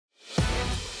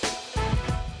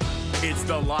It's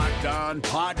the Locked On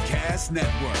Podcast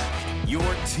Network, your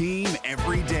team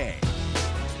every day.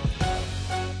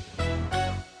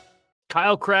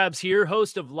 Kyle Krabs here,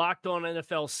 host of Locked On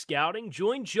NFL Scouting.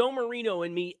 Join Joe Marino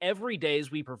and me every day as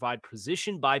we provide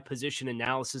position-by-position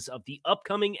analysis of the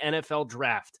upcoming NFL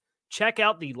Draft. Check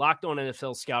out the Locked On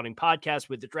NFL Scouting podcast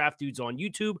with the Draft Dudes on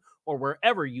YouTube or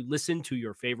wherever you listen to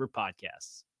your favorite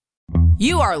podcasts.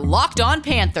 You are Locked On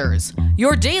Panthers,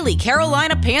 your daily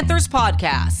Carolina Panthers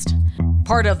podcast.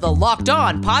 Part of the Locked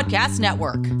On Podcast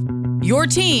Network, your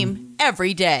team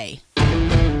every day.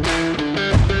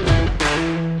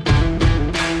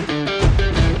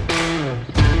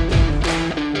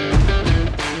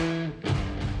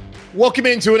 Welcome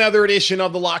into another edition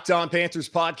of the Locked On Panthers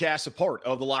podcast, a part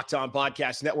of the Locked On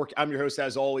Podcast Network. I'm your host,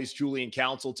 as always, Julian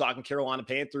Council, talking Carolina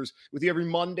Panthers with you every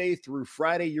Monday through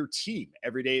Friday, your team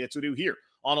every day. That's what we do here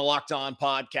on the Locked On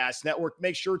Podcast Network.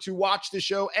 Make sure to watch the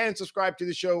show and subscribe to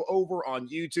the show over on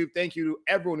YouTube. Thank you to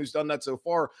everyone who's done that so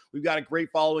far. We've got a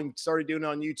great following. Started doing it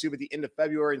on YouTube at the end of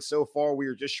February, and so far we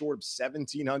are just short of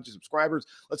 1,700 subscribers.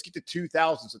 Let's get to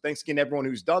 2,000. So thanks again to everyone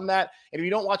who's done that. And if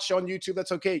you don't watch the show on YouTube,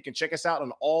 that's okay. You can check us out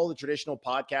on all the traditional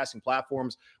podcasting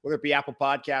platforms, whether it be Apple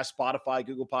Podcasts, Spotify,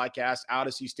 Google Podcasts,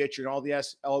 Odyssey, Stitcher, and all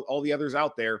the others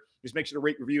out there. Just make sure to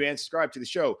rate, review, and subscribe to the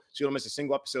show so you don't miss a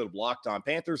single episode of Locked On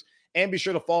Panthers. And be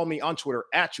sure to follow me on Twitter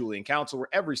at Julian Council, where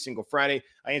every single Friday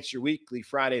I answer your weekly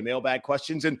Friday mailbag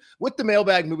questions. And with the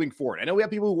mailbag moving forward, I know we have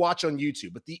people who watch on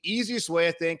YouTube, but the easiest way,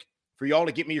 I think, for y'all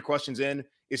to get me your questions in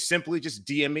is simply just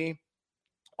DM me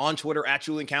on Twitter at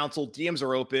Julian Council. DMs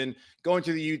are open. Going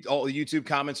to all the YouTube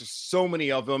comments, there's so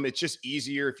many of them. It's just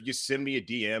easier if you just send me a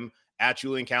DM at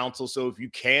Julian Council. So if you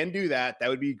can do that, that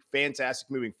would be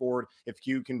fantastic moving forward. If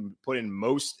you can put in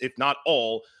most, if not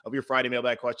all, of your Friday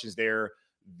mailbag questions there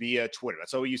via Twitter.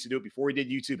 That's how we used to do it before we did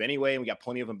YouTube anyway, and we got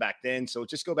plenty of them back then. So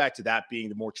just go back to that being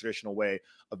the more traditional way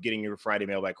of getting your Friday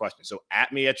mailbag questions. So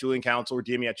at me at Julian Council or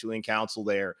DM me at Julian Council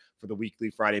there for the weekly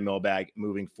Friday mailbag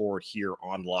moving forward here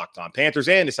on Locked On Panthers.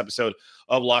 And this episode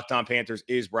of Locked On Panthers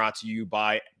is brought to you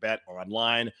by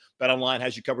BetOnline. BetOnline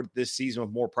has you covered this season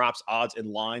with more props, odds,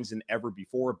 and lines than ever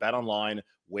before. BetOnline,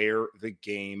 where the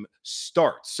game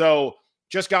starts. So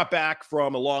just got back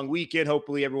from a long weekend.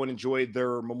 Hopefully everyone enjoyed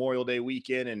their Memorial Day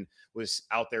weekend and was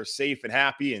out there safe and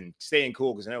happy and staying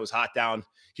cool, because I know it was hot down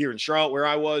here in Charlotte where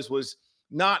I was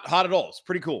not hot at all. It's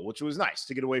pretty cool, which was nice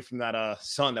to get away from that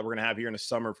sun that we're going to have here in the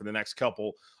summer for the next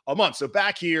couple of months. So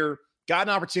back here, got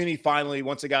an opportunity finally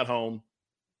once I got home,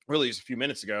 really just a few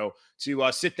minutes ago,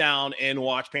 to sit down and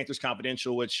watch Panthers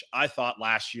Confidential, which I thought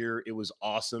last year it was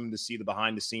awesome to see the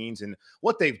behind the scenes and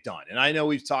what they've done. And I know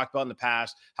we've talked about in the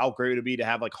past how great it would be to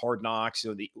have like Hard Knocks,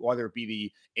 whether it be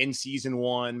the in-season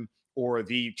one or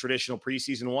the traditional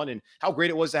preseason one, and how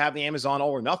great it was to have the Amazon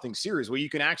All or Nothing series where you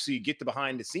can actually get the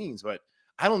behind the scenes. But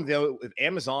I don't know if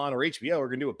Amazon or HBO are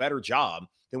going to do a better job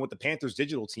than what the Panthers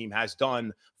digital team has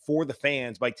done for the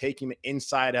fans by taking them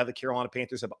inside how the Carolina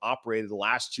Panthers have operated the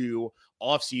last two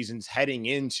off seasons heading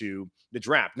into the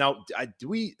draft. Now,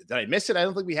 did I miss it? I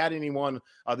don't think we had anyone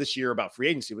this year about free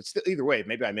agency, but still, either way,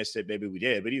 maybe I missed it, maybe we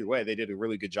did, but either way, they did a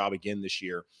really good job again this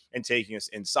year in taking us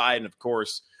inside. And of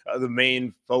course, the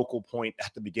main focal point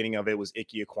at the beginning of it was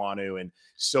Ike Ekwonu, and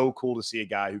so cool to see a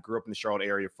guy who grew up in the Charlotte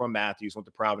area from Matthews, went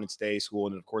to Providence Day School,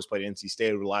 and of course played at NC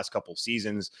State over the last couple of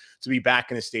seasons, to be back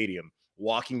in the stadium,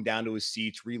 walking down to his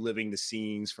seats, reliving the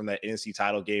scenes from that NFC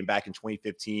title game back in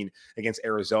 2015 against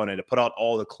Arizona, to put out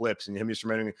all the clips and him just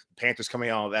remembering the Panthers coming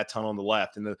out of that tunnel on the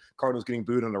left and the Cardinals getting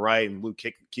booed on the right and Luke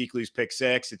Kuechly's pick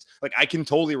six. It's like, I can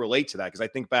totally relate to that, because I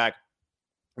think back,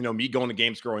 me going to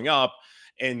games growing up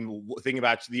and thinking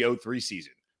about the 2003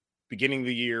 season. Beginning of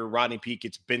the year, Rodney Peete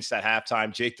gets benched at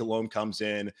halftime. Jake Delhomme comes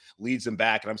in, leads them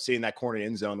back, and I'm seeing that corner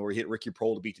end zone where he hit Ricky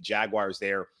Prohl to beat the Jaguars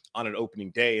there on an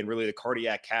opening day. And really the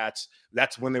Cardiac Cats,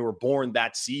 that's when they were born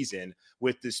that season,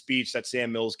 with the speech that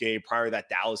Sam Mills gave prior to that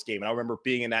Dallas game. And I remember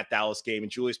being in that Dallas game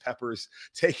and Julius Peppers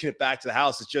taking it back to the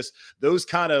house. It's just those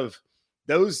kind of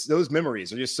those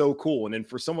memories are just so cool. And then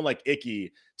for someone like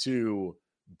Ike to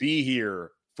be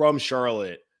here from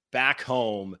Charlotte back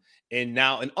home and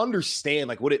understand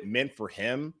like what it meant for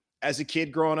him as a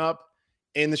kid growing up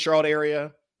in the Charlotte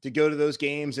area, to go to those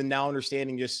games and now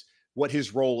understanding just what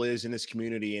his role is in this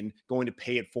community and going to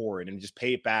pay it forward and just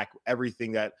pay it back,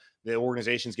 everything that the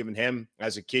organization's given him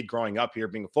as a kid growing up here,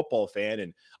 being a football fan.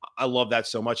 And I love that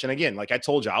so much. And again, like I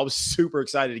told you, I was super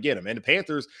excited to get him. And the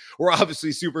Panthers were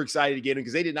obviously super excited to get him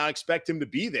because they did not expect him to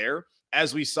be there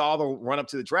as we saw the run up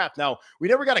to the draft. Now, we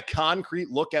never got a concrete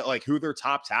look at like who their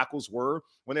top tackles were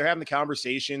when they were having the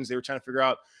conversations. They were trying to figure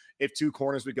out if 2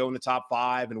 corners would go in the top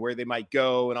 5 and where they might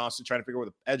go, and also trying to figure out where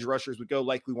the edge rushers would go,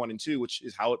 likely 1 and 2, which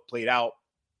is how it played out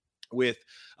with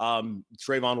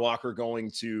Trayvon Walker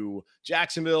going to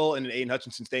Jacksonville and Aiden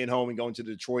Hutchinson staying home and going to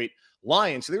the Detroit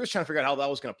Lions. So they were trying to figure out how that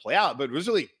was going to play out, but it was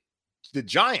really the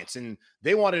Giants, and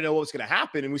they wanted to know what was going to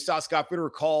happen. And we saw Scott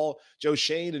Fitterer call Joe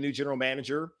Shane, the new general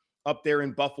manager up there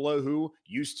in Buffalo, who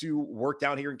used to work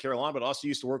down here in Carolina, but also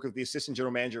used to work with the assistant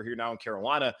general manager here now in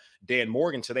Carolina, Dan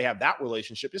Morgan. So they have that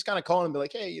relationship. Just kind of calling and be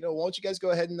like, hey, why don't you guys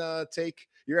go ahead and take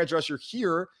your edge rusher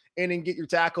here and then get your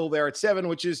tackle there at 7,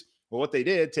 which is what they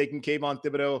did, taking Kayvon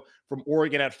Thibodeau from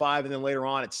Oregon at 5, and then later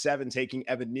on at 7, taking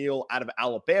Evan Neal out of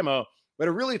Alabama. But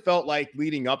it really felt like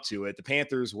leading up to it, the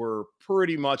Panthers were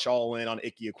pretty much all in on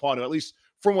Ike Ekwonu, at least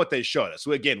from what they showed us.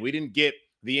 So again, we didn't get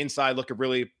the inside look of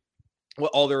really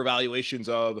what all their evaluations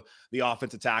of the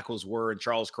offensive tackles were, and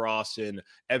Charles Cross and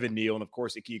Evan Neal, and of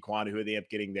course Ike Ekwonu, who they ended up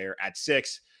getting there at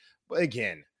 6. But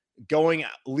again,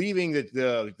 leaving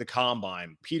the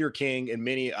combine, Peter King and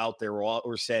many out there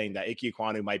were saying that Ike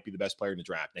Ekwonu might be the best player in the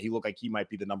draft. Now, he looked like he might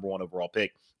be the number 1 overall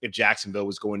pick if Jacksonville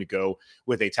was going to go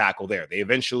with a tackle there. They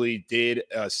eventually did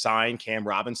sign Cam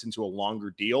Robinson to a longer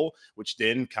deal, which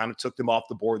then kind of took them off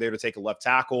the board there to take a left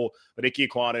tackle. But Ike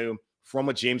Ekwonu, from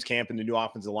what James Campen, the new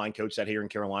offensive line coach that here in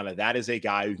Carolina, that is a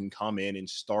guy who can come in and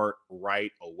start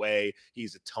right away.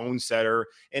 He's a tone setter.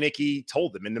 And Ike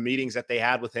told them in the meetings that they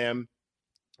had with him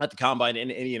at the combine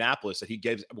in Indianapolis that he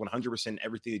gives 100%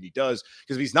 everything that he does,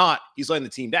 because if he's not, he's letting the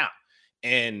team down.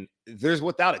 And there's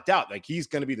without a doubt, like, he's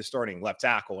going to be the starting left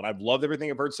tackle. And I've loved everything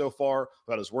I've heard so far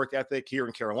about his work ethic here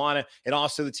in Carolina, and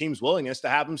also the team's willingness to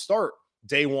have him start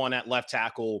day 1 at left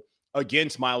tackle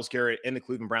against Myles Garrett and the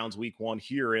Cleveland Browns week 1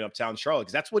 here in Uptown Charlotte,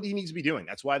 because that's what he needs to be doing.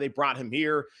 That's why they brought him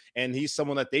here. And he's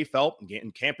someone that they felt,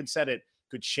 and Campen said it,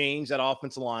 could change that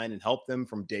offensive line and help them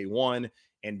from day 1.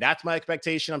 And that's my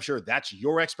expectation. I'm sure that's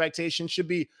your expectation. Should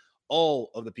be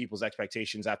all of the people's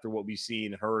expectations after what we've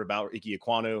seen and heard about Ike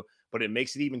Ekwonu. But it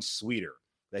makes it even sweeter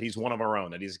that he's one of our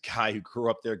own, that he's a guy who grew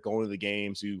up there going to the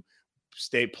games, who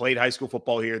played high school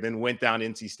football here, then went down to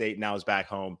NC State, now is back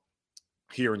home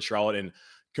here in Charlotte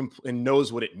and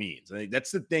knows what it means. And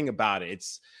that's the thing about it.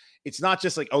 It's not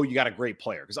just like, oh, you got a great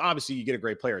player, because obviously you get a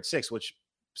great player at 6, which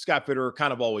Scott Fitterer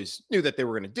kind of always knew that they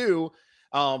were going to do.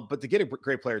 But to get a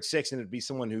great player at 6 and it'd be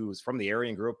someone who was from the area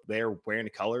and grew up there wearing the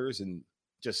colors and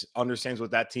just understands what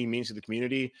that team means to the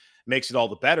community, makes it all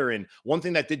the better. And one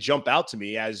thing that did jump out to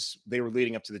me as they were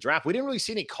leading up to the draft, we didn't really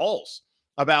see any calls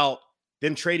about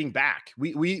them trading back.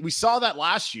 We saw that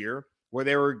last year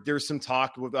where there's some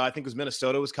talk with, I think it was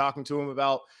Minnesota was talking to him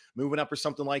about moving up or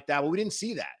something like that. But we didn't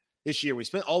see that this year. We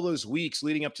spent all those weeks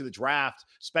leading up to the draft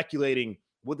speculating,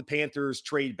 would the Panthers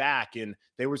trade back? And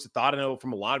there was a thought, I know,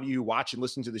 from a lot of you who watch and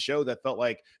listen to the show, that felt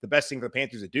like the best thing for the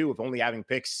Panthers to do, with only having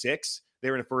picked 6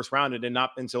 there in the first round, and then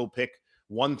not until pick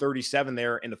 137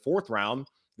 there in the 4th round,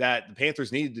 that the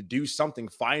Panthers needed to do something,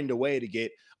 find a way to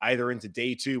get either into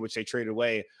day 2, which they traded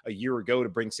away a year ago to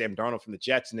bring Sam Darnold from the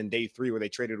Jets, and then day 3, where they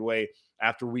traded away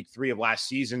after week 3 of last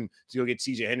season to go get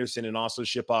CJ Henderson and also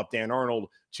ship off Dan Arnold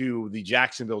to the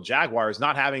Jacksonville Jaguars.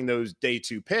 Not having those day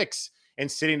 2 picks and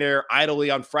sitting there idly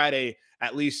on Friday,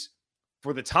 at least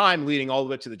for the time leading all the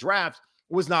way to the draft,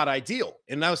 was not ideal.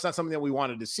 And that was not something that we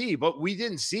wanted to see, but we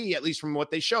didn't see, at least from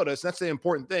what they showed us. That's the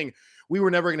important thing. We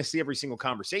were never going to see every single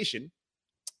conversation.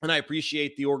 And I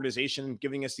appreciate the organization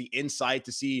giving us the insight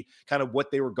to see kind of what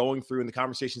they were going through in the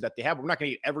conversations that they have. We're not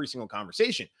going to get every single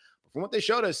conversation. But from what they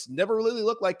showed us, never really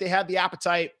looked like they had the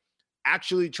appetite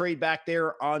actually trade back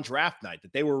there on draft night,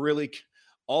 that they were really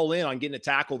all in on getting a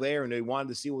tackle there, and they wanted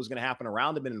to see what was going to happen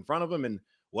around him and in front of him. And,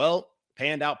 well,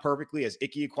 panned out perfectly as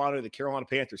Ike Ekwonu, the Carolina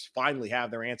Panthers, finally have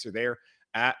their answer there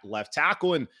at left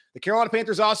tackle. And the Carolina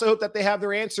Panthers also hope that they have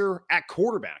their answer at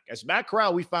quarterback, as Matt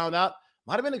Corral, we found out,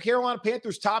 might have been the Carolina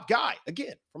Panthers' top guy,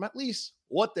 again, from at least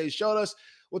what they showed us.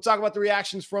 We'll talk about the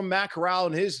reactions from Matt Corral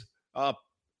and his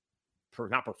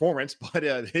not performance, but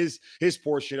his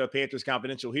portion of Panthers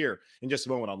Confidential here in just a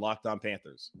moment on Locked On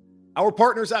Panthers. Our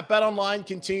partners at BetOnline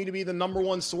continue to be the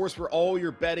 #1 source for all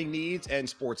your betting needs and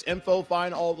sports info.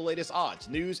 Find all the latest odds,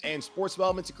 news, and sports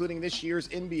developments, including this year's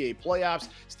NBA playoffs,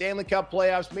 Stanley Cup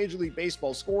playoffs, Major League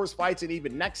Baseball scores, fights, and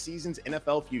even next season's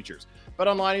NFL futures.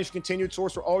 BetOnline is your continued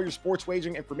source for all your sports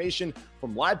wagering information,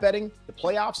 from live betting, the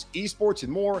playoffs, esports,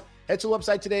 and more. Head to the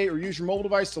website today or use your mobile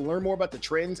device to learn more about the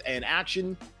trends and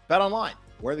action. BetOnline,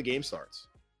 where the game starts.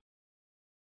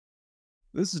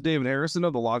 This is David Harrison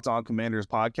of the Locked On Commanders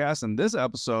podcast, and this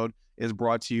episode is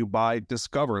brought to you by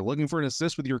Discover. Looking for an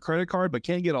assist with your credit card but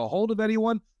can't get a hold of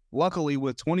anyone? Luckily,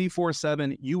 with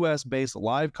 24/7 U.S.-based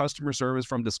live customer service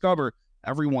from Discover,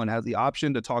 everyone has the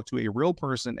option to talk to a real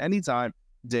person anytime,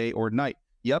 day or night.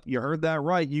 Yep, you heard that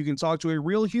right. You can talk to a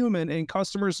real human in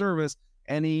customer service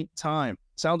anytime.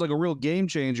 Sounds like a real game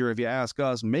changer if you ask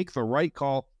us. Make the right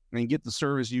call and get the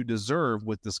service you deserve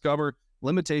with Discover.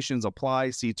 Limitations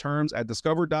apply. See terms at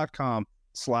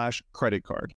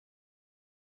discover.com/creditcard.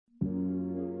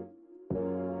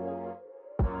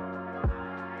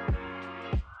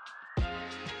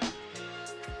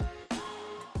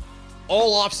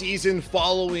 All offseason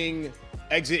following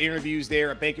exit interviews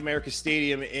there at Bank of America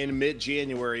Stadium in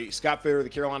mid-January, Scott Fitterer, the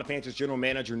Carolina Panthers general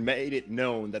manager, made it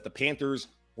known that the Panthers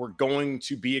were going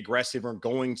to be aggressive and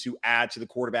going to add to the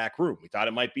quarterback room. We thought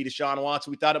it might be Deshaun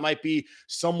Watson. We thought it might be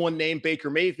someone named Baker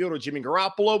Mayfield or Jimmy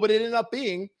Garoppolo, but it ended up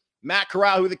being Matt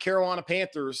Corral, who the Carolina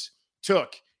Panthers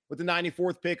took with the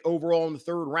 94th pick overall in the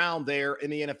third round there in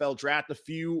the NFL draft a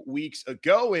few weeks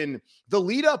ago. And the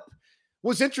lead up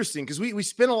was interesting because we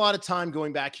spent a lot of time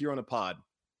going back here on the pod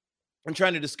and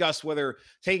trying to discuss whether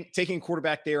taking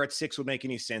quarterback there at 6 would make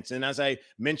any sense. And as I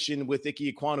mentioned with Ike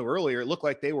Ekwonu earlier, it looked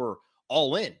like they were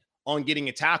all in on getting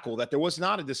a tackle, that there was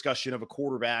not a discussion of a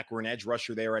quarterback or an edge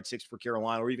rusher there at 6 for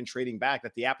Carolina, or even trading back,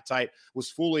 that the appetite was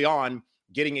fully on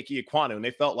getting Ike Ekwonu. And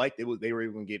they felt like they were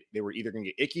either going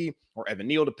to get Ike or Evan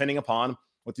Neal, depending upon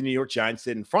what the New York Giants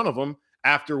did in front of them,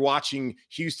 after watching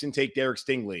Houston take Derek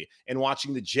Stingley and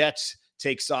watching the Jets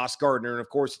take Sauce Gardner. And of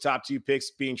course, the top 2 picks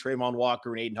being Trayvon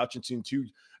Walker and Aiden Hutchinson, 2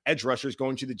 edge rushers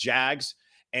going to the Jags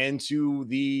and to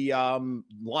the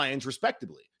Lions,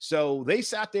 respectively. So they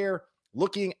sat there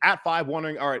looking at 5,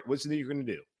 wondering, all right, what's it that you're going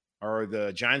to do? Are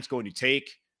the Giants going to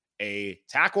take a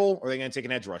tackle, or are they going to take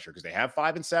an edge rusher? Because they have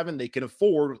 5 and 7. They can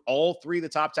afford all 3 of the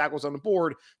top tackles on the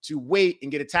board to wait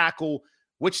and get a tackle,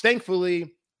 which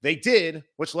thankfully they did,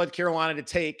 which led Carolina to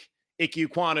take Ike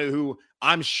Ekwonu, who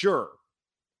I'm sure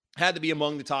had to be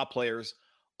among the top players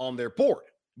on their board.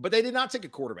 But they did not take a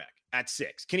quarterback at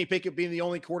 6. Kenny Pickett being the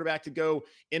only quarterback to go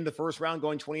in the first round,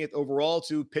 going 20th overall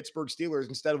to Pittsburgh Steelers.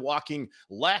 Instead of walking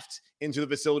left into the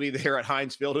facility there at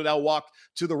Heinz Field, he'll now walk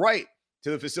to the right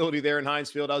to the facility there in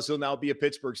Heinz Field, as he'll now be a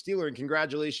Pittsburgh Steeler, and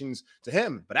congratulations to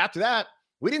him. But after that,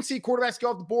 we didn't see quarterbacks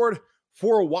go off the board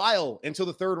for a while until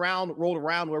the third round rolled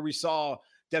around, where we saw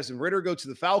Desmond Ridder go to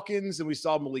the Falcons, and we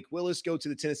saw Malik Willis go to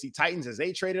the Tennessee Titans as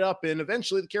they traded up. And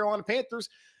eventually the Carolina Panthers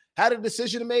had a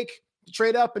decision to make to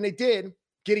trade up, and they did,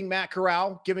 getting Matt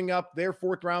Corral, giving up their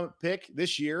 4th round pick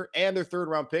this year and their 3rd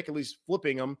round pick, at least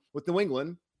flipping them with New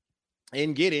England,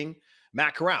 and getting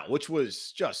Matt Corral, which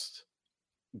was just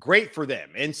great for them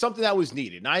and something that was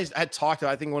needed. And I had talked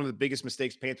about, I think one of the biggest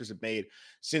mistakes Panthers have made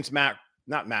since Matt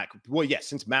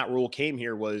Rule came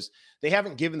here was they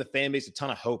haven't given the fan base a ton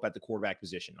of hope at the quarterback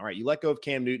position. All right, you let go of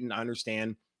Cam Newton. I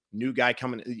understand, new guy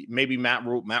coming. Maybe Matt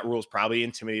Rule is probably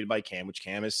intimidated by Cam, which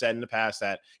Cam has said in the past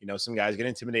that, some guys get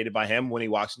intimidated by him when he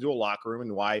walks into a locker room,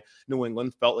 and why New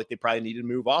England felt like they probably needed to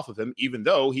move off of him, even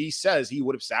though he says he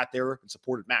would have sat there and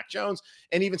supported Mac Jones,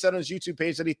 and even said on his YouTube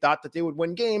page that he thought that they would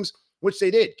win games, which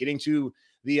they did, getting to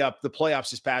the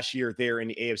playoffs this past year there in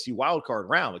the AFC wildcard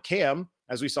round. But Cam,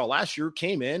 as we saw last year,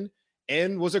 came in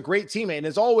and was a great teammate and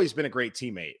has always been a great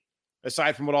teammate,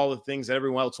 aside from what all the things that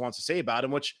everyone else wants to say about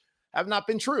him, which have not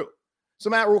been true.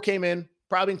 So Matt Rule came in,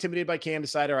 probably intimidated by Cam,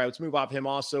 decided, all right, let's move off him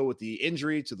also with the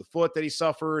injury to the foot that he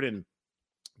suffered and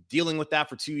dealing with that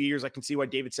for 2 years. I can see why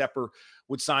David Sepper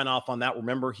would sign off on that.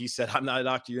 Remember, he said, I'm not a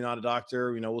doctor, you're not a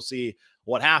doctor. We'll see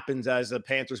what happens, as the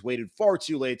Panthers waited far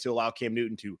too late to allow Cam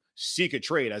Newton to seek a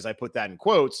trade, as I put that in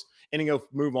quotes, and go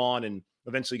move on, and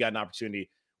eventually got an opportunity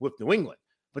with New England.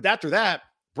 But after that,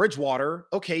 Bridgewater,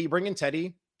 okay, you bring in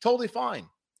Teddy, totally fine.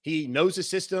 He knows the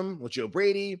system with Joe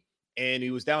Brady, and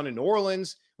he was down in New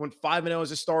Orleans, went 5-0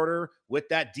 as a starter with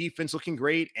that defense looking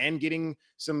great and getting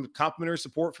some complimentary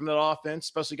support from that offense,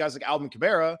 especially guys like Alvin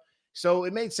Kamara. So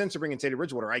it made sense to bring in Teddy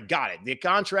Bridgewater. I got it. The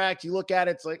contract, you look at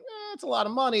it, it's like, it's a lot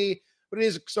of money, but it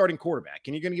is a starting quarterback.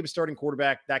 And you're going to give a starting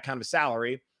quarterback that kind of a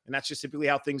salary, and that's just typically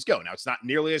how things go. Now, it's not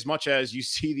nearly as much as you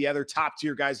see the other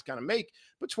top-tier guys kind of make,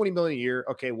 but $20 million a year,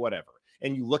 okay, whatever.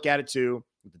 And you look at it, too,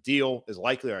 the deal is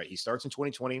likely, all right, he starts in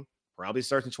 2020, probably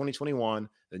starts in 2021,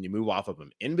 then you move off of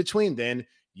him. In between, then,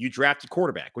 you draft a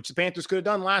quarterback, which the Panthers could have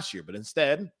done last year, but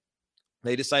instead,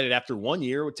 they decided after 1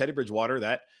 year with Teddy Bridgewater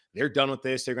that they're done with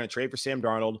this. They're going to trade for Sam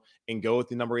Darnold and go with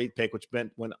the number 8 pick, which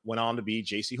went on to be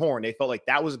J.C. Horn. They felt like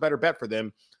that was a better bet for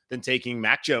them than taking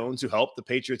Mac Jones, who helped the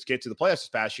Patriots get to the playoffs this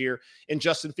past year, and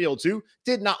Justin Fields, who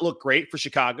did not look great for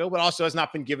Chicago, but also has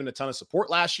not been given a ton of support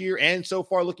last year. And so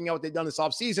far, looking at what they've done this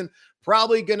offseason,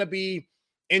 probably going to be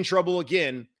in trouble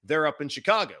again. They're up in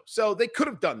Chicago. So they could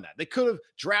have done that. They could have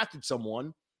drafted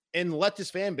someone and let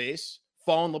this fan base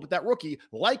fall in love with that rookie,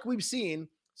 like we've seen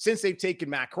since they've taken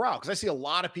Matt Corral. Because I see a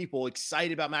lot of people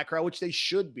excited about Matt Corral, which they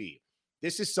should be.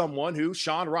 This is someone who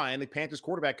Sean Ryan, the Panthers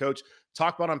quarterback coach,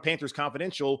 talked about on Panthers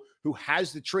Confidential, who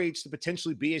has the traits to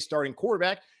potentially be a starting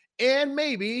quarterback and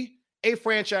maybe a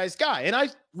franchise guy.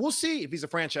 And we'll see if he's a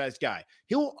franchise guy.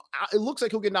 It looks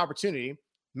like he'll get an opportunity,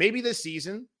 maybe this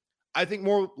season. I think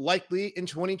more likely in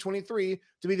 2023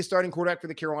 to be the starting quarterback for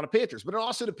the Carolina Panthers. But it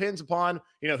also depends upon,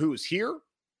 who is here.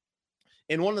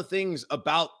 And one of the things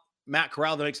about Matt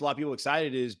Corral that makes a lot of people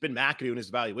excited is Ben McAdoo and his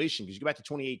evaluation. Because you go back to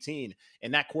 2018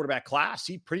 and that quarterback class,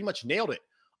 he pretty much nailed it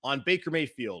on Baker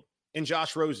Mayfield and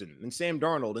Josh Rosen and Sam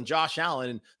Darnold and Josh Allen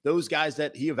and those guys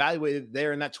that he evaluated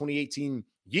there in that 2018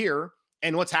 year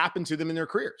and what's happened to them in their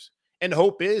careers. And the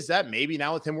hope is that maybe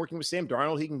now with him working with Sam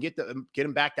Darnold, he can get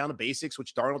him back down to basics,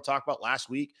 which Darnold talked about last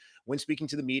week when speaking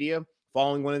to the media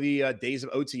following one of the days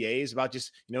of OTAs about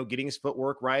just, getting his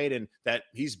footwork right, and that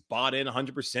he's bought in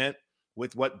 100%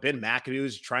 with what Ben McAdoo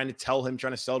is trying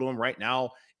to sell to him right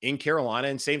now in Carolina.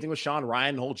 And same thing with Sean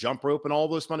Ryan, the whole jump rope and all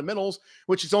those fundamentals,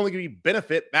 which is only going to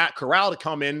benefit Matt Corral to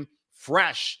come in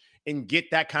fresh and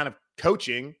get that kind of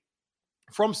coaching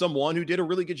from someone who did a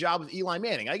really good job with Eli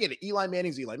Manning. I get it. Eli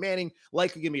Manning's Eli Manning,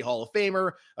 likely going to be a Hall of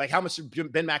Famer. Like, how much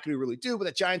did Ben McAdoo really do? But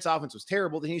the Giants offense was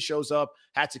terrible. Then he shows up,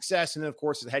 had success. And then, of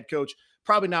course, as a head coach,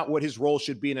 probably not what his role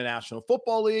should be in the National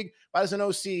Football League. But as an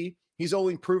OC, he's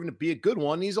only proven to be a good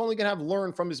one. He's only going to have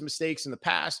learned from his mistakes in the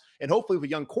past. And hopefully with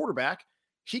a young quarterback,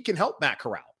 he can help Matt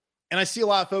Corral. And I see a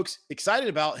lot of folks excited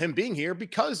about him being here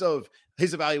because of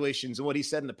his evaluations and what he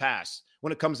said in the past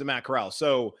when it comes to Matt Corral.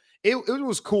 So it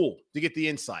was cool to get the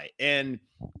insight. And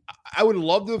I would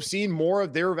love to have seen more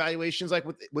of their evaluations, like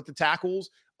with the tackles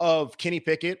of Kenny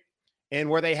Pickett and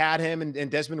where they had him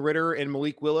and Desmond Ridder and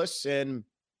Malik Willis. And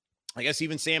I guess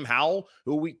even Sam Howell,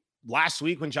 who last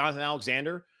week when Jonathan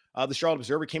Alexander, the Charlotte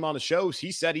Observer, came on the show,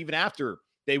 he said even after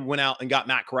they went out and got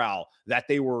Matt Corral that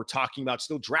they were talking about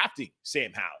still drafting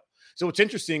Sam Howell. So it's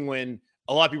interesting when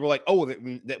a lot of people are like,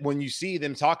 that when you see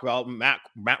them talk about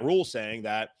Matt Rule saying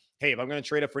that, hey, if I'm going to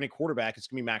trade up for any quarterback, it's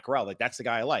going to be Matt Corral. Like, that's the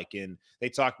guy I like. And they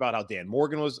talked about how Dan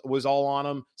Morgan was all on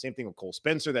him. Same thing with Cole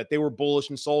Spencer, that they were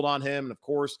bullish and sold on him. And, of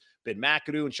course, Ben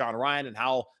McAdoo and Sean Ryan and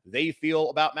how they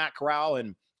feel about Matt Corral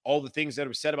and all the things that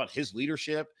are said about his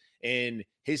leadership and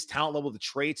his talent level, the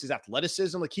traits, his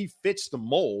athleticism. Like, he fits the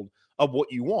mold of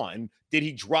what you want. And did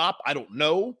he drop? I don't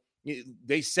know.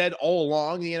 They said all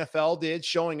along, the NFL did,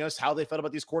 showing us how they felt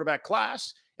about this quarterback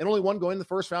class, and only one going in the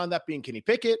first round, that being Kenny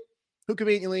Pickett, who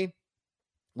conveniently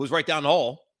was right down the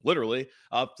hall, literally,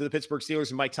 up to the Pittsburgh Steelers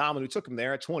and Mike Tomlin, who took him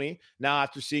there at 20, now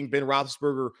after seeing Ben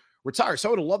Roethlisberger retire. So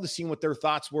I would have loved to see what their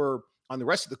thoughts were on the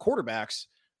rest of the quarterbacks,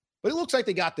 but it looks like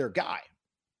they got their guy.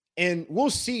 And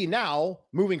we'll see now,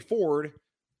 moving forward,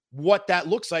 what that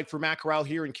looks like for Matt Corral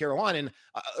here in Carolina. And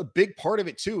a big part of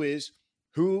it, too, is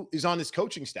who is on this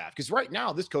coaching staff. Because right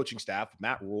now, this coaching staff,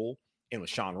 Matt Rule and with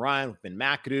Sean Ryan, with Ben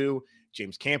McAdoo,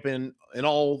 James Campen, and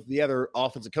all the other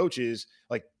offensive coaches,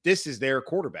 like, this is their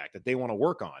quarterback that they want to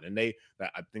work on. And I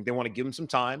think they want to give him some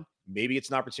time. Maybe it's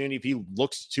an opportunity if he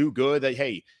looks too good that,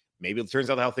 hey, maybe it turns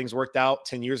out how things worked out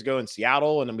 10 years ago in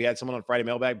Seattle. And then we had someone on Friday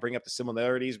Mailbag bring up the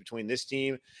similarities between this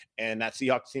team and that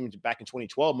Seahawks team back in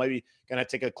 2012. Maybe going to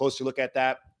take a closer look at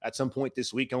that at some point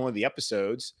this week on one of the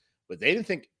episodes. But I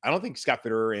don't think Scott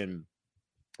Fitterer in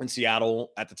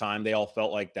Seattle at the time, they all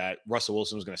felt like that Russell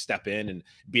Wilson was going to step in and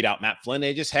beat out Matt Flynn.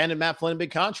 They just handed Matt Flynn a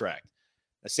big contract.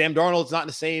 Sam Darnold's not in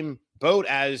the same boat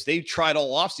as they tried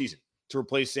all offseason to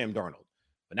replace Sam Darnold.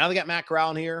 But now they got Matt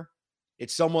Corral in here.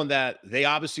 It's someone that they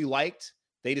obviously liked.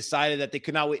 They decided that they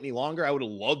could not wait any longer. I would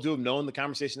have loved to have known the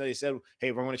conversation that they said,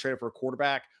 hey, we're going to trade for a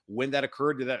quarterback. When that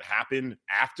occurred, did that happen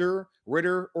after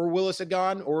Ridder or Willis had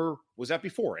gone, or was that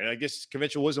before? And I guess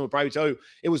conventional wisdom would probably tell you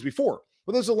it was before.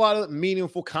 But there's a lot of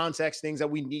meaningful context things that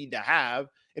we need to have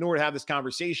in order to have this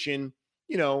conversation,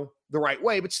 the right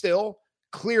way. But still,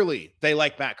 clearly, they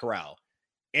like Matt Corral.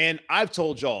 And I've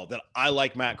told y'all that I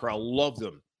like Matt Corral, love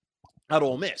them at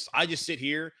Ole Miss. I just sit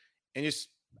here and just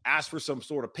ask for some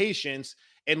sort of patience,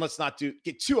 and let's not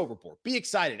get too overboard. Be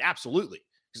excited, absolutely,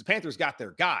 because the Panthers got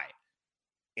their guy.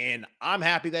 And I'm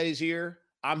happy that he's here.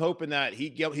 I'm hoping that he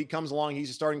comes along. He's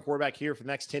a starting quarterback here for the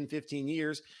next 10, 15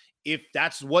 years, if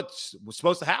that's what's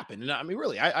supposed to happen. And I mean,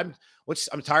 really, I'm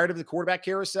tired of the quarterback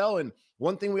carousel. And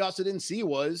one thing we also didn't see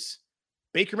was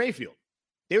Baker Mayfield.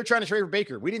 They were trying to trade for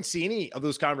Baker. We didn't see any of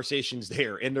those conversations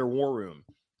there in their war room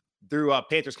through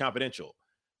Panthers Confidential,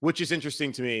 which is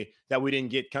interesting to me that we didn't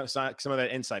get some of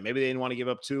that insight. Maybe they didn't want to give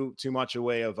up too much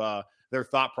away of their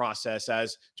thought process,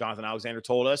 as Jonathan Alexander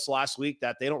told us last week,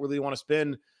 that they don't really want to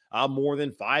spend more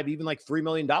than even like $3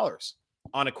 million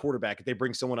on a quarterback if they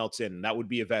bring someone else in. And that would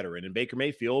be a veteran. And Baker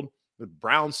Mayfield, the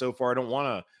Browns so far don't want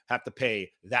to have to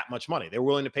pay that much money. They're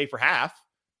willing to pay for half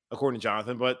according to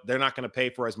Jonathan, but they're not going to pay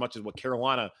for as much as what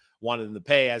Carolina wanted them to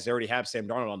pay, as they already have Sam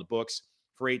Darnold on the books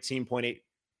for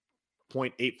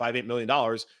 $18.858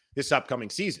 million this upcoming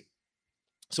season.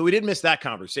 So we did miss that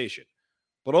conversation.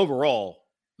 But overall,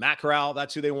 Matt Corral,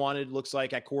 that's who they wanted, looks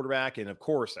like, at quarterback. And of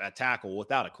course, at tackle,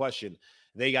 without a question,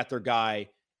 they got their guy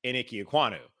in Ike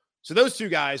Ekwonu. So those two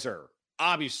guys are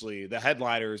obviously the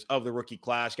headliners of the rookie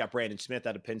class. Got Brandon Smith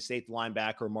out of Penn State, the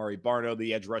linebacker, Amari Barno,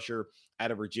 the edge rusher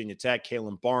out of Virginia Tech,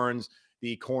 Kalen Barnes,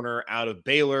 the corner out of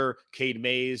Baylor, Cade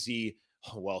Mays, he's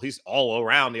all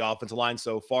around the offensive line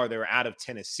so far. They're out of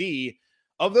Tennessee.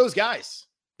 Of those guys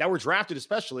that were drafted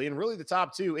especially, and really the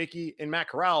top two, Ike and Matt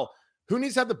Corral, who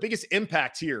needs to have the biggest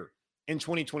impact here in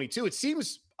 2022? It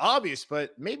seems obvious,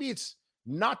 but maybe it's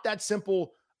not that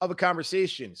simple of a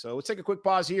conversation. So let's take a quick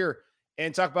pause here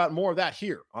and talk about more of that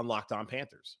here on Locked On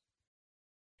Panthers.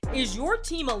 Is your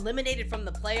team eliminated from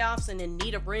the playoffs and in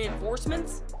need of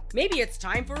reinforcements? Maybe it's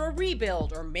time for a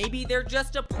rebuild, or maybe they're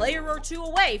just a player or two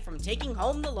away from taking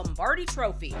home the Lombardi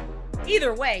Trophy.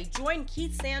 Either way, join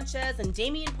Keith Sanchez and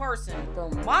Damian Parson for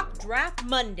Mock Draft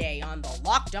Monday on the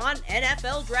Locked On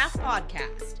NFL Draft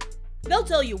Podcast. They'll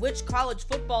tell you which college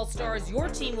football stars your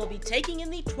team will be taking in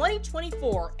the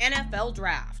 2024 NFL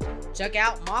Draft. Check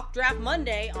out Mock Draft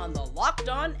Monday on the Locked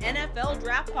On NFL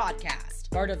Draft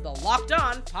Podcast, part of the Locked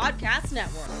On Podcast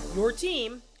Network, your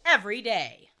team every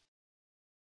day.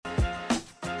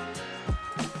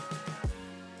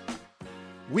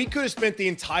 We could have spent the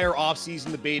entire offseason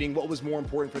debating what was more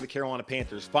important for the Carolina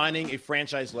Panthers, finding a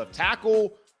franchise left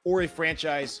tackle or a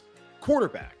franchise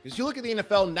quarterback. Because you look at the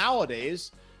NFL nowadays,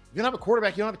 if you don't have a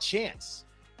quarterback, you don't have a chance.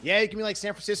 Yeah, you can be like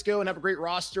San Francisco and have a great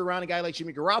roster around a guy like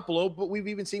Jimmy Garoppolo, but we've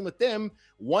even seen with them,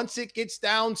 once it gets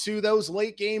down to those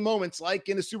late game moments, like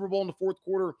in the Super Bowl in the fourth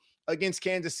quarter against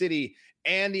Kansas City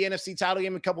and the NFC title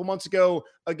game a couple months ago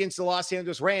against the Los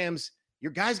Angeles Rams,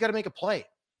 your guy's got to make a play.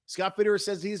 Scott Fitterer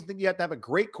says he doesn't think you have to have a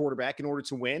great quarterback in order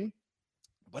to win,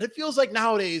 but it feels like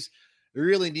nowadays you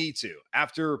really need to.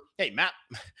 After, Matt,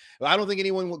 I don't think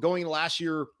anyone going into last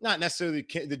year, not necessarily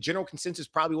the general consensus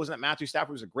probably wasn't that Matthew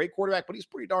Stafford was a great quarterback, but he's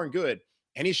pretty darn good.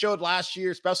 And he showed last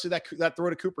year, especially that throw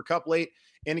to Cooper Kupp late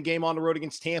in a game on the road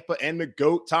against Tampa, and the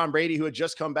GOAT Tom Brady, who had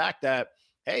just come back, that,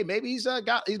 hey, maybe he's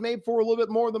made for a little bit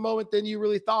more of the moment than you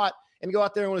really thought, and go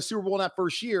out there and win a Super Bowl in that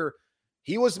first year.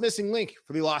 He was the missing link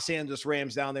for the Los Angeles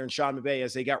Rams down there in Sean McVay,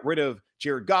 as they got rid of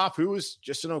Jared Goff, who was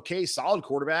just an okay, solid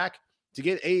quarterback, to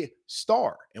get a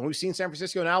star. And we've seen San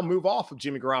Francisco now move off of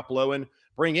Jimmy Garoppolo and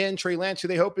bring in Trey Lance, who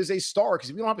they hope is a star.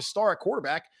 Because if you don't have a star at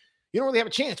quarterback, you don't really have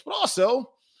a chance. But also, if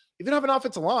you don't have an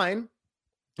offensive line,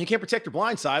 you can't protect your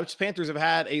blind side, which the Panthers have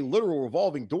had a literal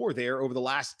revolving door there over the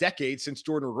last decade since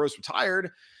Jordan Ruggiero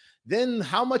retired. Then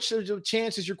how much of a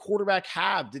chance does your quarterback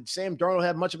have? Did Sam Darnold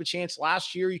have much of a chance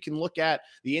last year? You can look at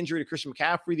the injury to Christian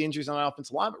McCaffrey, the injuries on the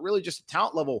offensive line, but really just the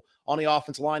talent level on the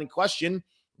offensive line in question.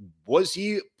 Was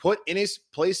he put in his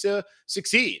place to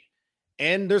succeed?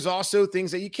 And there's also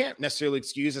things that you can't necessarily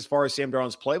excuse as far as Sam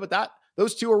Darnold's play, but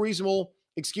those two are reasonable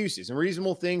excuses and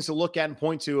reasonable things to look at and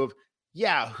point to of,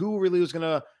 who really was going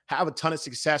to have a ton of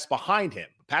success behind him?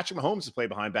 Patrick Mahomes has played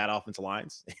behind bad offensive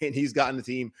lines, and he's gotten the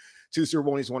team to Super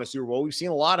Bowl, and he's won a Super Bowl. We've seen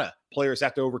a lot of players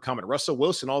have to overcome it. Russell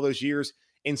Wilson, all those years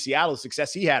in Seattle, the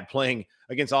success he had playing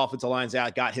against offensive lines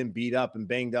that got him beat up and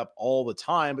banged up all the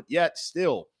time, but yet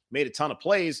still made a ton of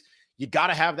plays. You got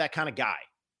to have that kind of guy.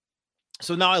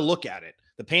 So now I look at it.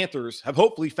 The Panthers have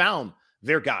hopefully found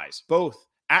their guys, both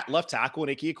at left tackle,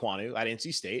 Ike Ekwonu at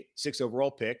NC State, 6th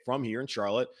overall pick from here in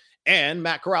Charlotte, and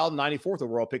Matt Corral, 94th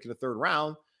overall pick in the 3rd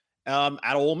round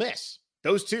at Ole Miss.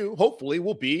 Those two hopefully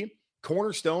will be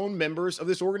cornerstone members of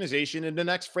this organization in the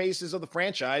next phases of the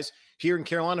franchise here in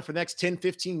Carolina for the next 10,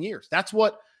 15 years. That's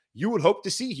what you would hope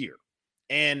to see here.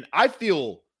 And I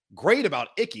feel great about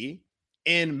Ike.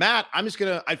 And Matt,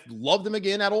 I love them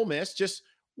again at Ole Miss. Just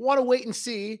want to wait and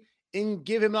see and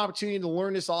give him an opportunity to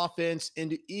learn this offense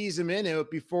and to ease him into it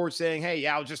before saying, hey,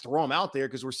 I'll just throw him out there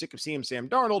because we're sick of seeing Sam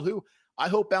Darnold, who I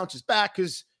hope bounces back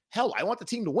because, hell, I want the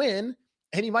team to win,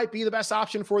 and he might be the best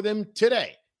option for them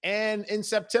today and in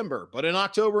September. But in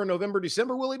October, November,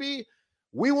 December, will he be?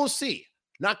 We will see.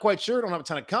 Not quite sure. Don't have a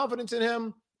ton of confidence in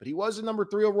him, but he was a number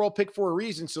 3 overall pick for a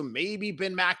reason, so maybe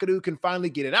Ben McAdoo can finally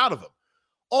get it out of him.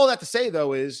 All that to say,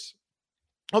 though, is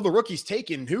of the rookies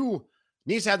taken, who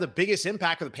needs to have the biggest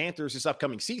impact of the Panthers this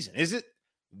upcoming season? Is it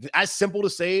as simple to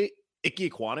say Ike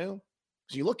Ekwonu?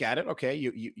 So you look at it, okay,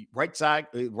 you right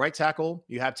tackle,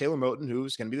 you have Taylor Moton,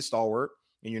 who's going to be the stalwart,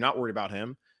 and you're not worried about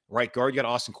him. Right guard, you got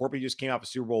Austin Corbett, who just came off a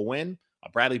Super Bowl win.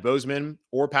 Bradley Bozeman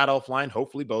or Pat Elflein,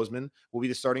 hopefully Bozeman, will be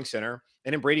the starting center.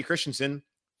 And then Brady Christensen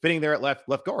fitting there at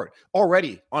left guard.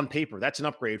 Already on paper, that's an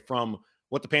upgrade from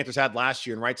what the Panthers had last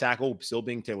year in right tackle, still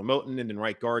being Taylor Moton, and in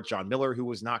right guard, John Miller, who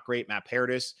was not great, Matt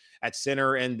Paradis at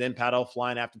center, and then Pat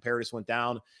Elflein after Paradis went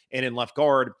down, and in left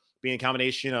guard being a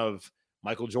combination of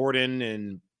Michael Jordan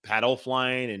and Pat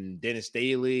Elflein and Dennis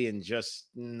Daly, and just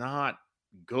not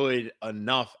good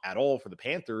enough at all for the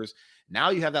Panthers.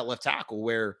 Now you have that left tackle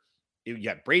where you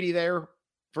had Brady there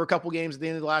for a couple games at the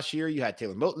end of the last year. You had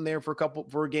Taylor Moton there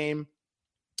for a game.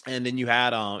 And then you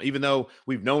had, even though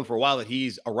we've known for a while that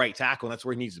he's a right tackle and that's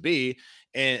where he needs to be.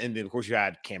 And then, of course, you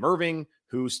had Cam Irving,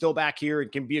 who's still back here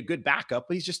and can be a good backup,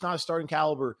 but he's just not a starting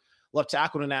caliber left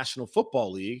tackle in the National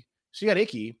Football League. So you got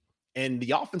Icky and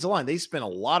the offensive line. They spent a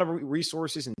lot of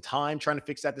resources and time trying to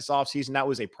fix that this offseason. That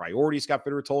was a priority, Scott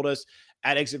Fitterer told us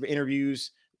at exit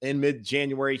interviews in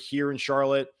mid-January here in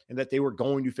Charlotte, and that they were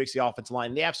going to fix the offensive line.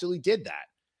 And they absolutely did that.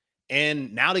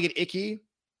 And now to get Icky,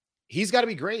 he's got to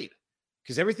be great.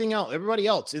 Because everybody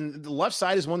else, and the left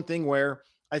side is one thing where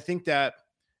I think that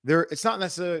it's not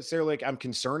necessarily like I'm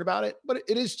concerned about it, but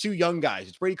it is two young guys.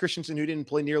 It's Brady Christensen, who didn't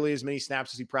play nearly as many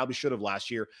snaps as he probably should have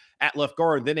last year at left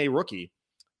guard, then a rookie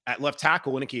at left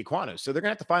tackle in Icky Ekwonu. So they're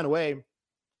gonna have to find a way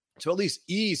to at least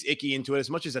ease Icky into it as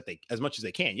much as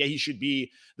they can. Yeah, he should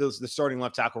be the starting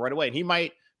left tackle right away, and he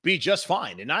might be just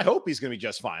fine. And I hope he's gonna be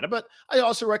just fine. But I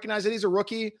also recognize that he's a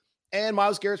rookie. And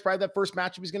Myles Garrett's probably that first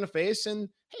matchup he's going to face. And,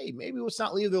 hey, maybe let's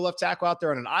not leave the left tackle out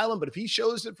there on an island. But if he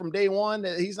shows it from day one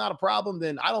that he's not a problem,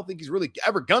 then I don't think he's really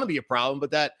ever going to be a problem.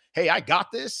 But that, hey, I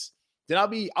got this, then I'll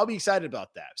be excited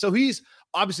about that. So he's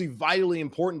obviously vitally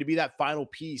important to be that final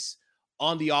piece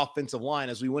on the offensive line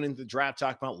as we went into the draft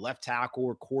talking about left tackle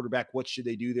or quarterback. What should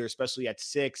they do there, especially at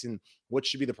 6, and what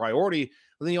should be the priority?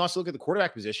 But then you also look at the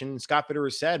quarterback position. Scott Fitterer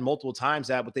has said multiple times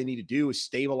that what they need to do is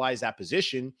stabilize that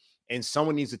position, and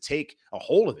someone needs to take a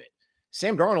hold of it.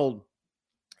 Sam Darnold,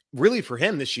 really for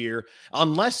him this year,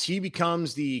 unless he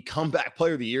becomes the comeback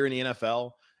player of the year in the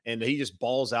NFL and he just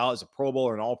balls out as a Pro Bowl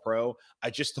or an All-Pro, I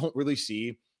just don't really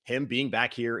see him being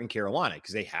back here in Carolina,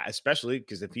 because especially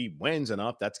because if he wins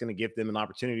enough, that's going to give them an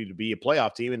opportunity to be a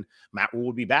playoff team, and Matt Rule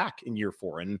will be back in year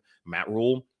 4. And Matt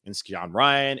Rule and John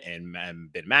Ryan and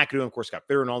Ben McAdoo, and of course, Scott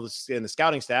Fitterer and all this and the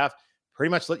scouting staff pretty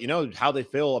much let you know how they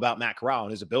feel about Matt Corral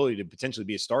and his ability to potentially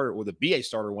be a starter, or to be a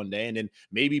starter one day and then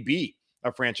maybe be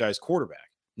a franchise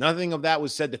quarterback. Nothing of that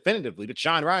was said definitively, but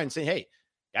Sean Ryan saying,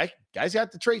 hey, guys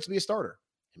got the traits to be a starter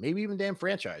and maybe even damn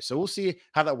franchise. So we'll see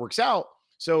how that works out.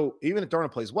 So even if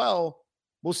Darnold plays well,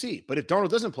 we'll see. But if Darnold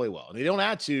doesn't play well and they don't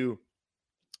add to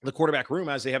the quarterback room,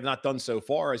 as they have not done so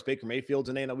far, as Baker Mayfield's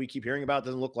a name that we keep hearing about,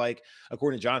 doesn't look like,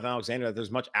 according to Jonathan Alexander, that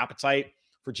there's much appetite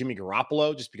for Jimmy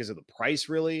Garoppolo just because of the price,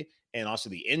 really, and also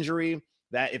the injury,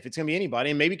 that if it's going to be anybody,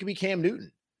 and maybe it could be Cam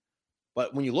Newton.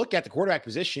 But when you look at the quarterback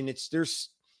position,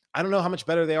 I don't know how much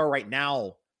better they are right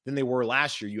now than they were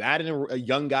last year. You added a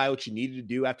young guy, which you needed to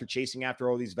do after chasing after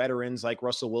all these veterans like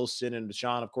Russell Wilson and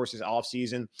Deshaun, of course, his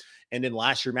offseason. And then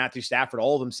last year, Matthew Stafford,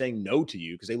 all of them saying no to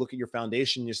you because they look at your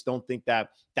foundation and just don't think that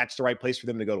that's the right place for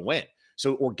them to go to win.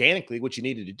 So organically, what you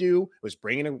needed to do was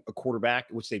bring in a quarterback,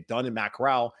 which they've done in Matt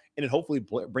Corral, and then hopefully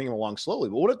bring him along slowly.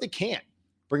 But what if they can't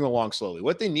bring him along slowly?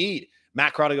 What if they need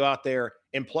Matt Corral to go out there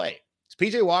and play? So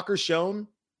PJ Walker's shown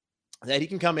that he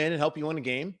can come in and help you win a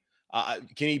game.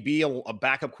 Can he be a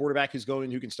backup quarterback who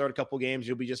can start a couple games?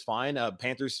 You'll be just fine.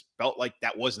 Panthers felt like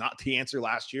that was not the answer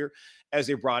last year as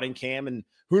they brought in Cam, and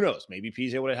who knows, maybe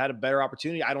PJ would have had a better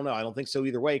opportunity. I don't know. I don't think so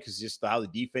either way, because just how the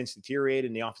defense deteriorated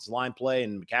and the offensive line play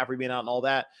and McCaffrey being out and all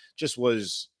that just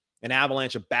was an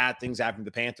avalanche of bad things happening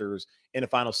to the Panthers in the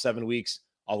final 7 weeks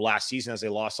of last season as they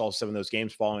lost all 7 of those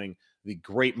games following the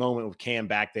great moment with Cam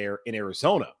back there in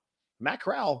Arizona. Matt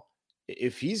Corral,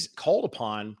 if he's called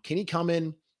upon, can he come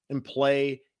in and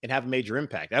play and have a major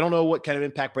impact? I don't know what kind of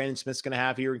impact Brandon Smith's going to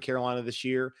have here in Carolina this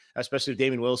year, especially if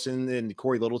Damon Wilson and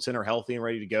Corey Littleton are healthy and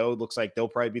ready to go. It looks like they'll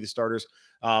probably be the starters.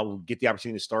 Will get the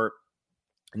opportunity to start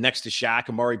next to Shaq.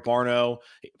 Amari Barno,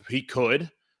 he could,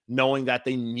 knowing that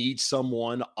they need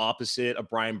someone opposite of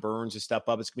Brian Burns to step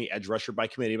up. It's going to be edge rusher by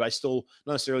committee, but I still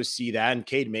don't necessarily see that. And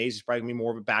Cade Mays is probably going to be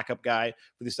more of a backup guy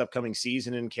for this upcoming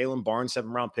season. And Kalen Barnes,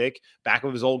 7th-round pick, back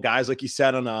of his old guys, like he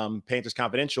said on Panthers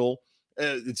Confidential.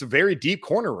 It's a very deep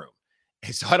corner room.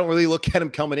 And so I don't really look at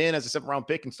him coming in as a 7th-round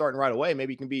pick and starting right away.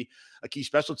 Maybe he can be a key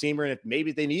special teamer, and if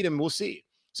maybe they need him, we'll see.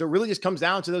 So it really just comes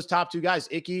down to those top 2 guys,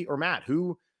 Icky or Matt,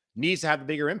 who needs to have the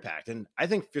bigger impact. And I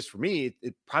think just for me,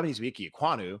 it probably needs to be Icky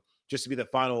Ekwonu just to be the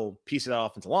final piece of that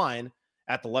offensive line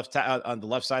at the on the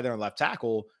left side there on left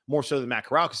tackle, more so than Matt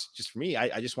Corral. Because just for me,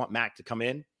 I just want Matt to come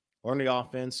in, learn the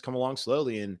offense, come along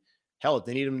slowly, and hell, if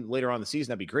they need him later on in the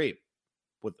season, that'd be great.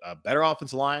 With a better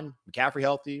offensive line, McCaffrey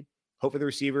healthy, hope for the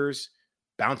receivers,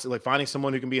 finding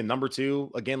someone who can be a number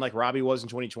 2 again, like Robbie was in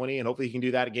 2020. And hopefully he can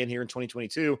do that again here in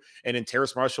 2022. And then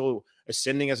Terrace Marshall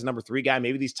ascending as a number 3 guy,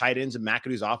 maybe these tight ends and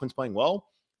McAdoo's offense playing well.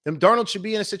 Then Darnold should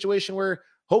be in a situation where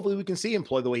hopefully we can see him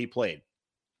play the way he played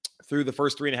through the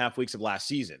first 3.5 weeks of last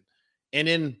season. And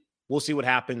then we'll see what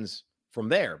happens from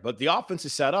there. But the offense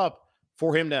is set up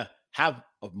for him to have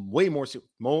way more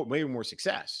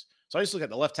success. So I just look at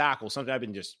the left tackle, something I've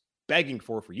been just begging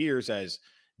for years as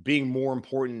being more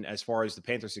important as far as the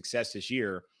Panthers' success this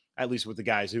year, at least with the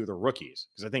guys who are the rookies.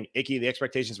 Because I think Icky, the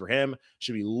expectations for him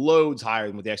should be loads higher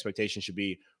than what the expectation should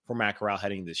be for Matt Corral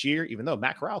heading this year, even though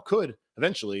Matt Corral could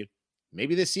eventually,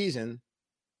 maybe this season,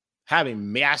 have a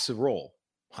massive role.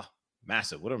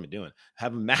 Massive. What am I doing?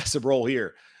 Have a massive role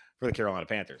here for the Carolina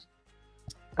Panthers.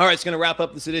 All right, it's going to wrap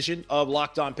up this edition of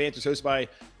Locked On Panthers, hosted by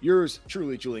yours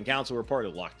truly, Julian Council. We're part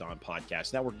of the Locked On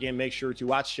Podcast Network. Again, make sure to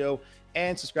watch the show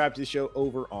and subscribe to the show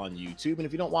over on YouTube. And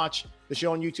if you don't watch the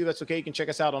show on YouTube, that's okay. You can check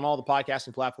us out on all the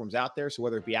podcasting platforms out there. So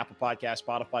whether it be Apple Podcasts,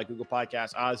 Spotify, Google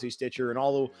Podcasts, Odyssey, Stitcher, and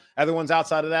all the other ones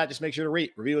outside of that, just make sure to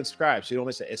rate, review, and subscribe so you don't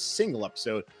miss a single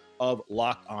episode of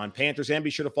Locked On Panthers. And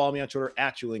be sure to follow me on Twitter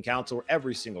at Julian Council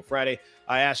every single Friday.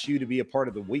 I ask you to be a part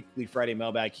of the weekly Friday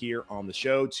mailbag here on the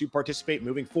show. To participate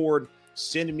moving forward,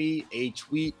 send me a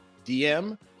tweet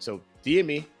DM. So DM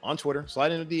me on Twitter,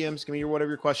 slide into DMs, give me whatever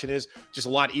your question is. Just a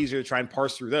lot easier to try and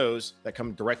parse through those that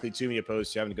come directly to me,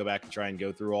 opposed to having to go back and try and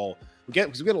go through all.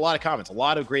 Because we get a lot of comments, a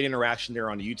lot of great interaction there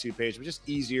on the YouTube page, but just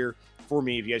easier for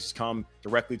me if you guys just come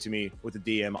directly to me with a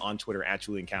DM on Twitter at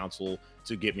Julian Council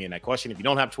to get me in that question. If you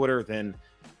don't have Twitter, then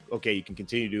okay, you can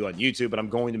continue to do it on YouTube, but I'm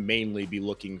going to mainly be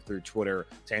looking through Twitter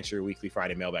to answer your weekly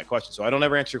Friday mailbag questions. So I don't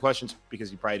ever answer your questions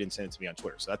because you probably didn't send it to me on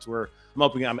Twitter. So that's where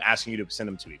I'm asking you to send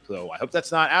them to me. So I hope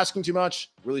that's not asking too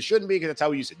much. Really shouldn't be, because that's how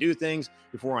we used to do things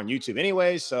before on YouTube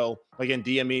anyways. So again,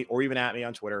 DM me or even at me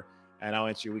on Twitter, and I'll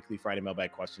answer your weekly Friday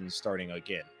mailbag questions starting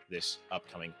again this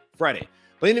upcoming Friday.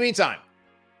 But in the meantime,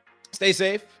 stay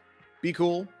safe, be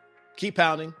cool, keep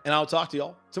pounding, and I'll talk to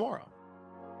y'all tomorrow.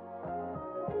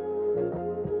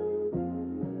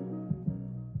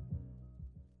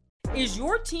 Is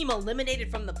your team eliminated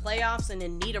from the playoffs and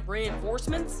in need of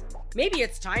reinforcements? Maybe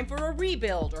it's time for a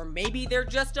rebuild, or maybe they're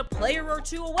just a player or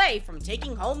 2 away from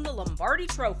taking home the Lombardi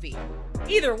Trophy.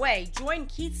 Either way, join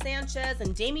Keith Sanchez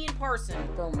and Damian Parson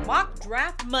for Mock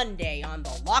Draft Monday on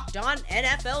the Locked On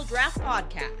NFL Draft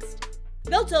Podcast.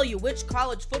 They'll tell you which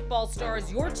college football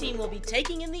stars your team will be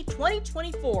taking in the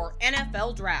 2024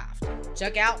 NFL Draft.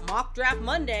 Check out Mock Draft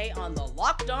Monday on the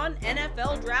Locked On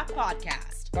NFL Draft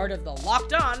Podcast, part of the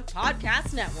Locked On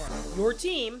Podcast Network, your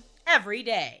team every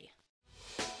day.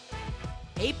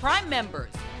 Hey, Prime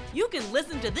members, you can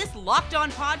listen to this Locked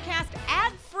On podcast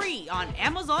ad-free on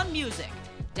Amazon Music.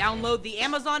 Download the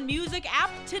Amazon Music app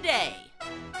today.